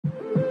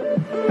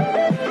Hi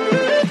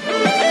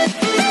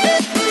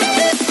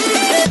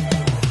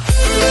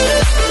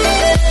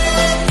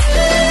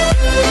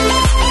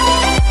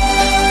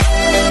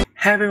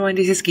everyone,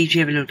 this is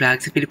Kdlex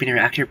Vlogs, a Filipino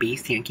reactor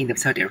based here in Kingdom,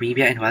 Saudi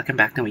Arabia, and welcome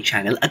back to my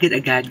channel.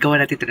 Agad-agad, gawa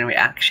natin ito ng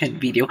reaction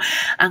video.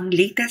 Ang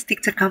latest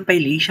TikTok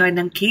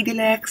compilation ng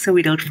Kdlex. So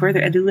without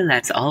further ado,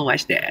 let's all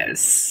watch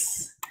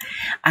this.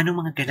 Anong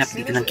mga ganap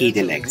dito ng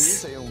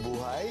Kdlex?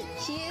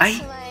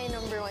 Ay!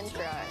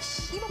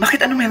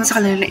 Bakit ano meron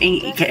sa kanila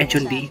kay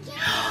Enchong D?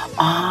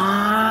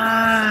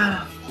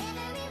 Ah!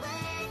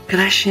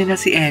 Crush niya na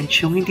si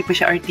Enchong, hindi pa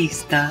siya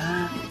artista.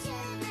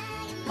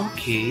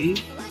 Okay.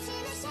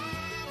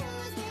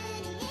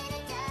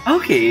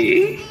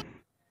 Okay.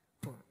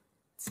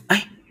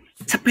 Ay,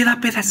 sa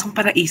pira-pirasong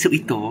paraiso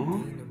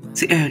ito.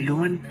 Si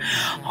Elon.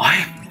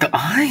 Ay,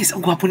 taas.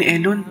 Ang gwapo ni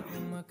Elon.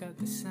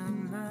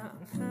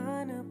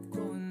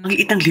 Ang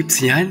liit ng lips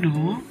niya,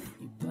 no?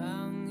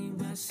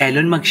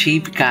 Elon,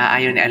 mag-shave ka.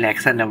 Ayaw ni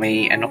Alexa na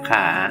may ano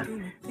ka.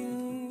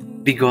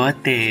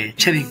 Bigote.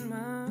 Charing.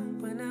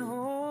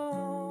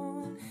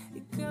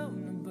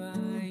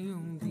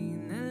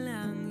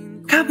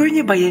 Cover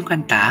niya ba yung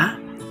kanta?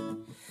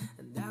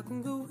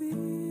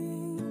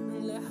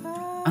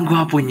 Ang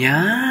gwapo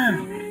niya.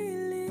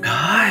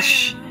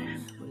 Gosh.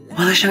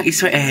 Wala siyang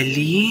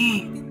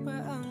Israeli.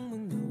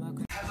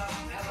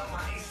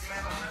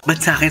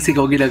 Ba't sa akin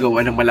sigaw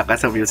ginagawa ng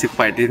malakas sa music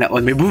party na all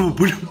may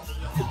bumubulong?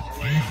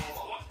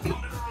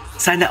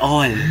 Sana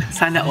all.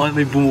 Sana all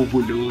may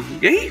bumubulong.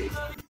 Eh?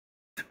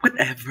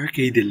 Whatever,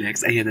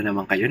 Kdlex. Ayan na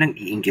naman kayo. Nang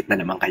iinggit na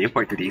naman kayo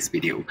for today's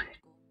video.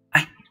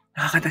 Ay,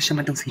 nakakatas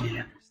naman tong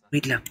sila.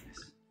 Wait lang.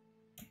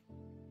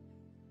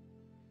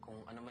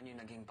 Kung ano man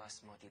yung naging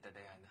past mo, Tita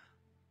Diana.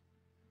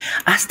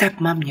 Ah,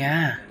 stepmom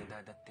niya.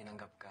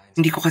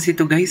 Hindi ko kasi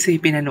ito guys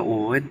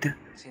pinanood.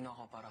 Sino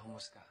ako para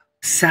humusga?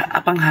 Sa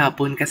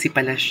panghapon kasi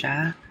pala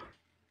siya.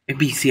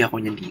 Busy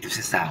ako niyan dito sa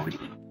Saudi.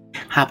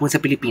 Hapon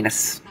sa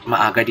Pilipinas,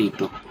 maaga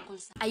dito.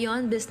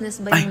 Ayon,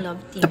 business ba yung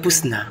love team?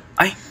 Tapos na.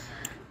 Ay!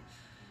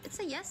 It's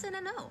a yes and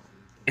a no.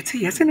 It's a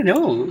yes and a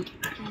no.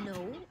 No,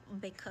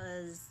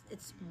 because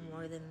it's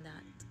more than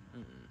that.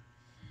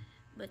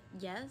 But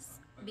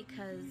yes,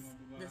 because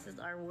this is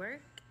our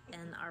work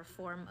and our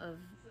form of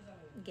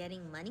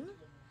getting money.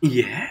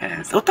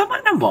 Yes. O, tama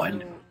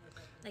naman. So,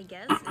 I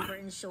guess if we're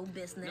in show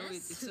business.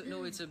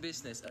 It's a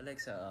business.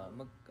 Alexa,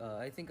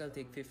 I think I'll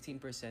take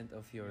 15%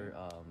 of your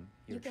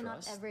you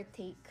cannot trust. ever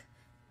take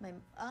my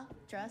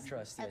trust.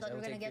 Trust. I Yes, thought I we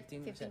will were gonna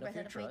take get 15% of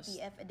my trust,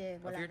 TF.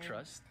 of your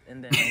trust,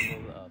 and then I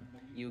will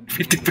you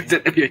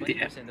 50% of your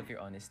 20% of your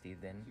honesty.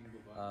 Then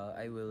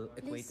I will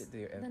equate it to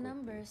your effort. The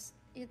numbers,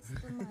 it's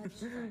too much.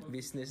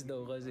 Business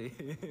daw kasi.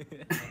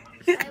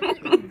 I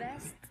will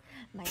invest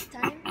my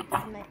time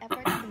and my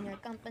effort in your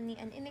company,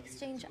 and in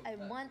exchange, I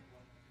want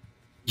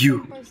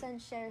You.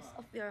 10% shares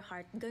of your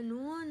heart.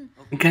 Ganun.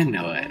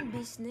 Ganon.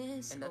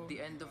 Business. And at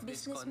the end of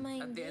this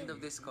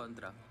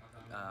contract,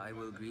 I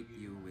will greet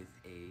you with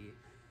a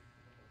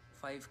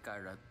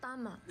 5-carat.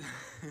 Tama.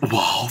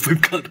 Wow,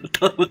 5 karat.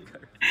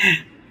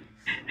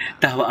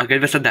 Tawa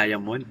agad ba sa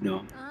diamond,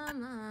 no?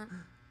 Tama.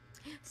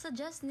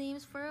 Suggest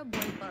names for a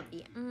boy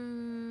puppy.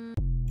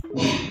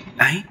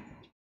 Ay?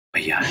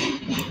 Ayan.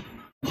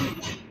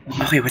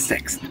 Okay, what's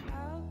next?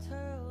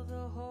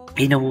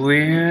 In a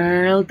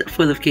world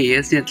full of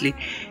chaos, gently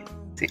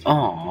say,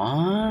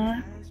 aww.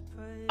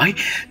 Ay,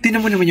 tinan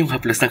mo naman yung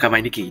haplos ng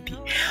kamay ni Katie.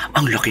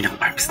 Ang laki ng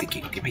arms ni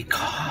Katie. My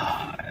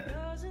God.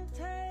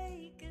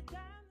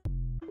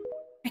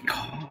 My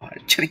God.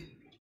 Charing.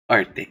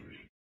 Arte.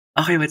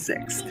 Okay, what's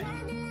next?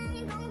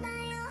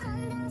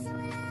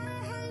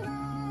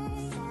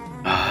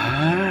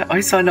 Ay,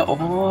 sana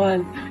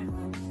all.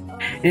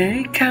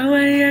 Ikaw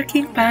ay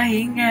aking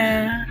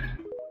pahinga.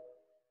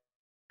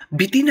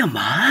 Biti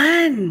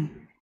naman!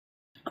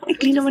 Ang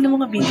ikli naman ng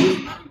mga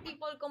video.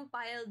 People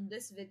compiled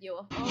this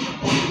video of all the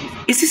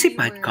videos. Is this a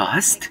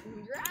podcast?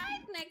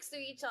 Right next to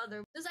each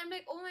other. Because I'm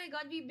like, oh my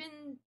god, we've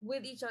been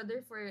with each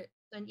other for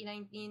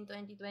 2019,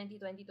 2020,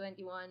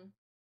 2021.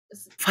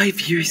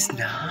 5 years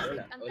na.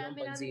 Ang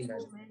dami namin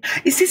moment.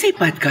 Is this a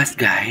podcast,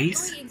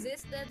 guys? We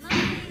existed na.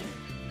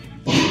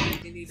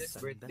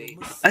 Birthday.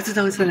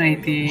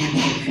 2019.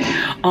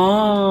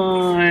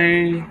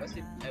 Ay.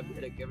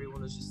 Like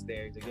everyone was just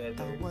there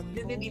together.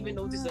 They didn't even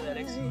notice that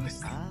Alex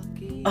was.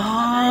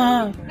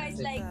 Ah. Guys,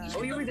 like,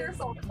 you should their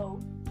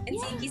photo. And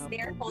Ziki's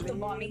there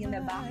photobombing in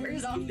the back or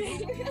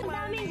something. Ang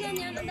daming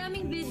ganyan, ang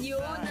daming video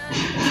na...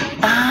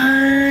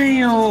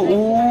 Ay,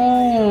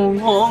 oo.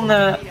 Oo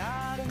nga.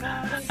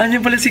 Ano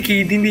pala si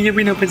Katie? Hindi niya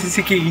pinapansin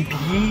si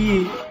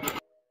Katie.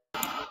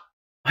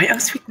 Ay,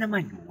 ang sweet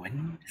naman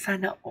yun.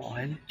 Sana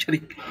all.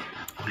 Charing.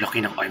 Ang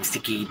laki ng arms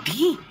ni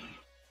Katie.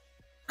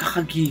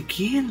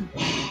 Kakagigin.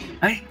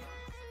 Ay,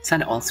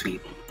 sana all sweet.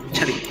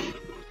 Charing.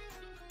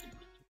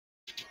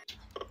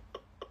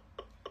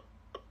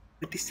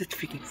 What is that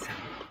freaking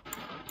sound?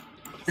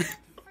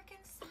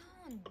 Freaking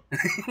sound.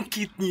 Ang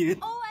cute niya.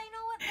 Oh, I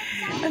know what that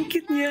sound Ang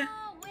cute niya.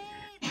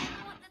 Wait, I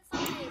know what that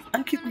sound is.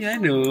 Ang cute niya,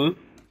 no?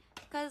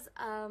 Because,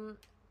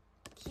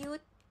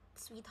 cute,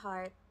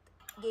 sweetheart,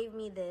 gave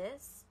me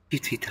this.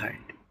 Cute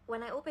sweetheart.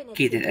 When I open it,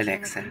 Kid they and just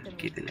Alexa. sent it to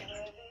me. Kdlex.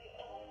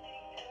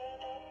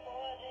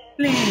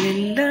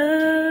 Living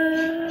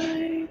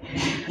life.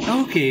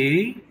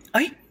 Okay.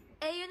 Ay!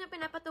 Eh, yun yung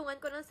pinapatungan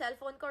ko ng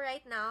cellphone ko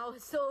right now.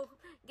 So,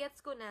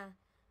 gets ko na.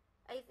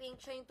 I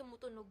think siya yung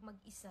tumutunog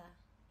mag-isa.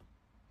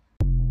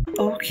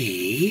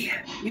 Okay.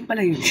 Yun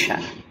pala yun siya.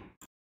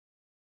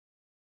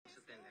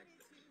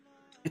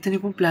 Ito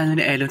na pong plano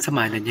ni Elon sa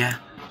mana niya.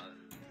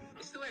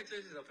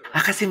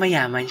 Kasi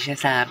mayaman siya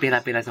sa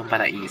pira-pirasong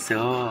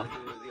paraiso.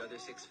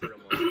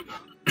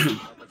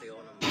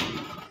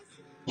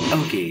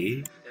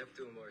 Okay.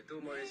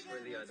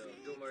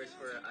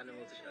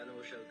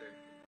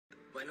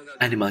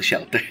 Animal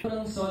shelter.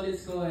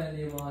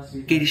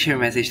 Katie, share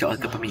message to all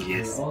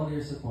kapamilyas. For all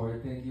your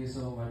support, thank you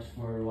so much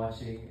for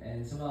watching.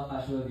 And sa mga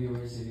casual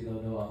viewers, if you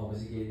don't know, ako po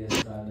si Katie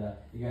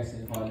Estrada. You guys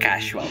can follow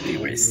Casual me.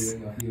 viewers.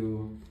 Doing a few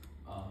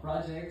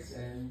projects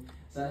and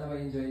sana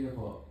ma-enjoy nyo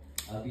po.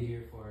 I'll be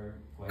here for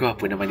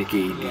Gwapo naman ni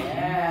Katie.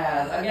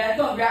 Yes! Again,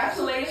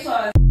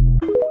 congratulations!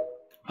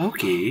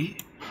 Okay.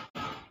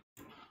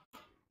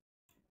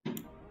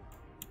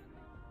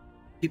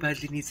 He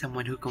badly needs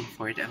someone who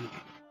comfort him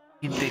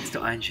text to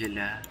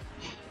Angela.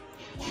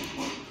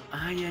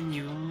 Yan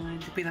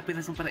yun.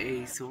 Pinapinas ng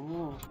paraiso.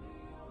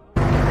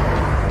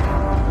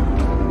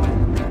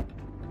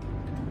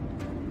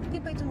 Di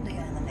ba itong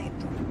Diana na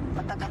ito?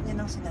 Matagal niya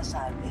nang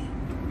sinasabi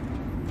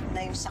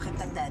na yung sakit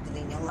ng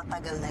daddy niya,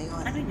 matagal na yun.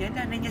 Ano yan?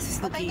 Nanay niya si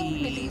But I don't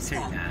Snooki, believe sir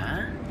that. na?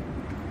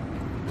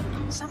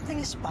 Something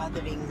is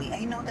bothering me.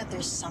 I know that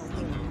there's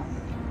something wrong.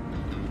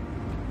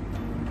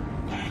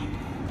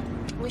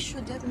 We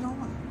should have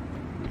known.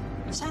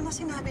 Sana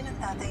sinabi ng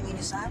tatay ninyo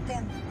sa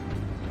atin.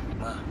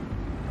 Ma,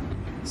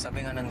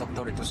 sabi nga ng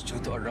doktor, it was due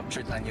to a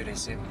ruptured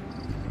aneurysm.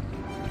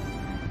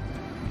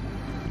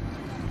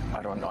 I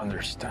don't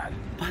understand.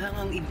 Parang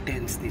ang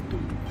intense nito.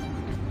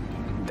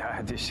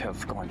 Dad is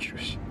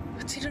health-conscious.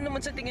 At sino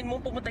naman sa tingin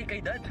mo pumatay kay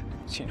Dad?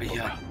 Sino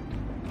Ayan. ba?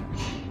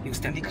 Yung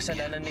step Hindi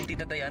kasalanan ni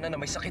Tita Diana na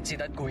may sakit si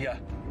Dad, Kuya.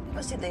 Di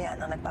ba si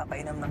Diana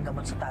nagpapainom ng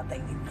gamot sa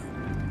tatay ninyo?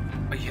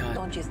 Ayan.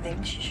 Don't you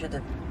think she could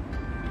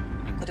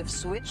have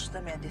switched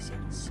the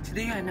medicines? Si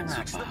Diana nga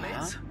Switch ba? the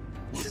meds?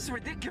 This is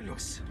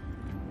ridiculous.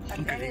 At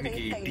Ang galing ni any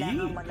rate, Katie.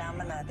 kailangan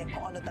malaman natin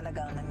kung ano talaga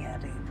ang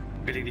nangyari.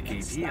 Galing ni Let's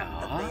Katie,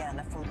 stop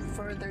Diana from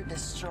further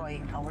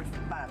destroying our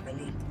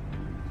family.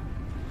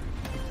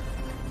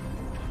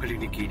 Galing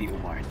ni Katie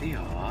umarte,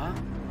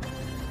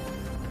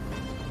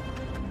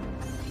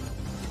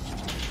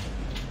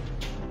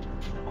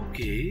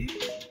 Okay.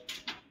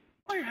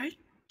 Alright.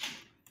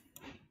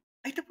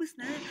 Ay, tapos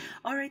na.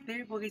 Alright,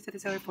 there po guys. That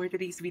is our for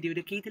today's video.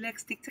 The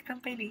Kdlex TikTok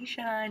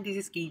compilation. This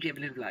is KJ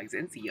Vlogs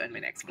and see you on my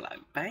next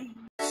vlog.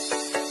 Bye!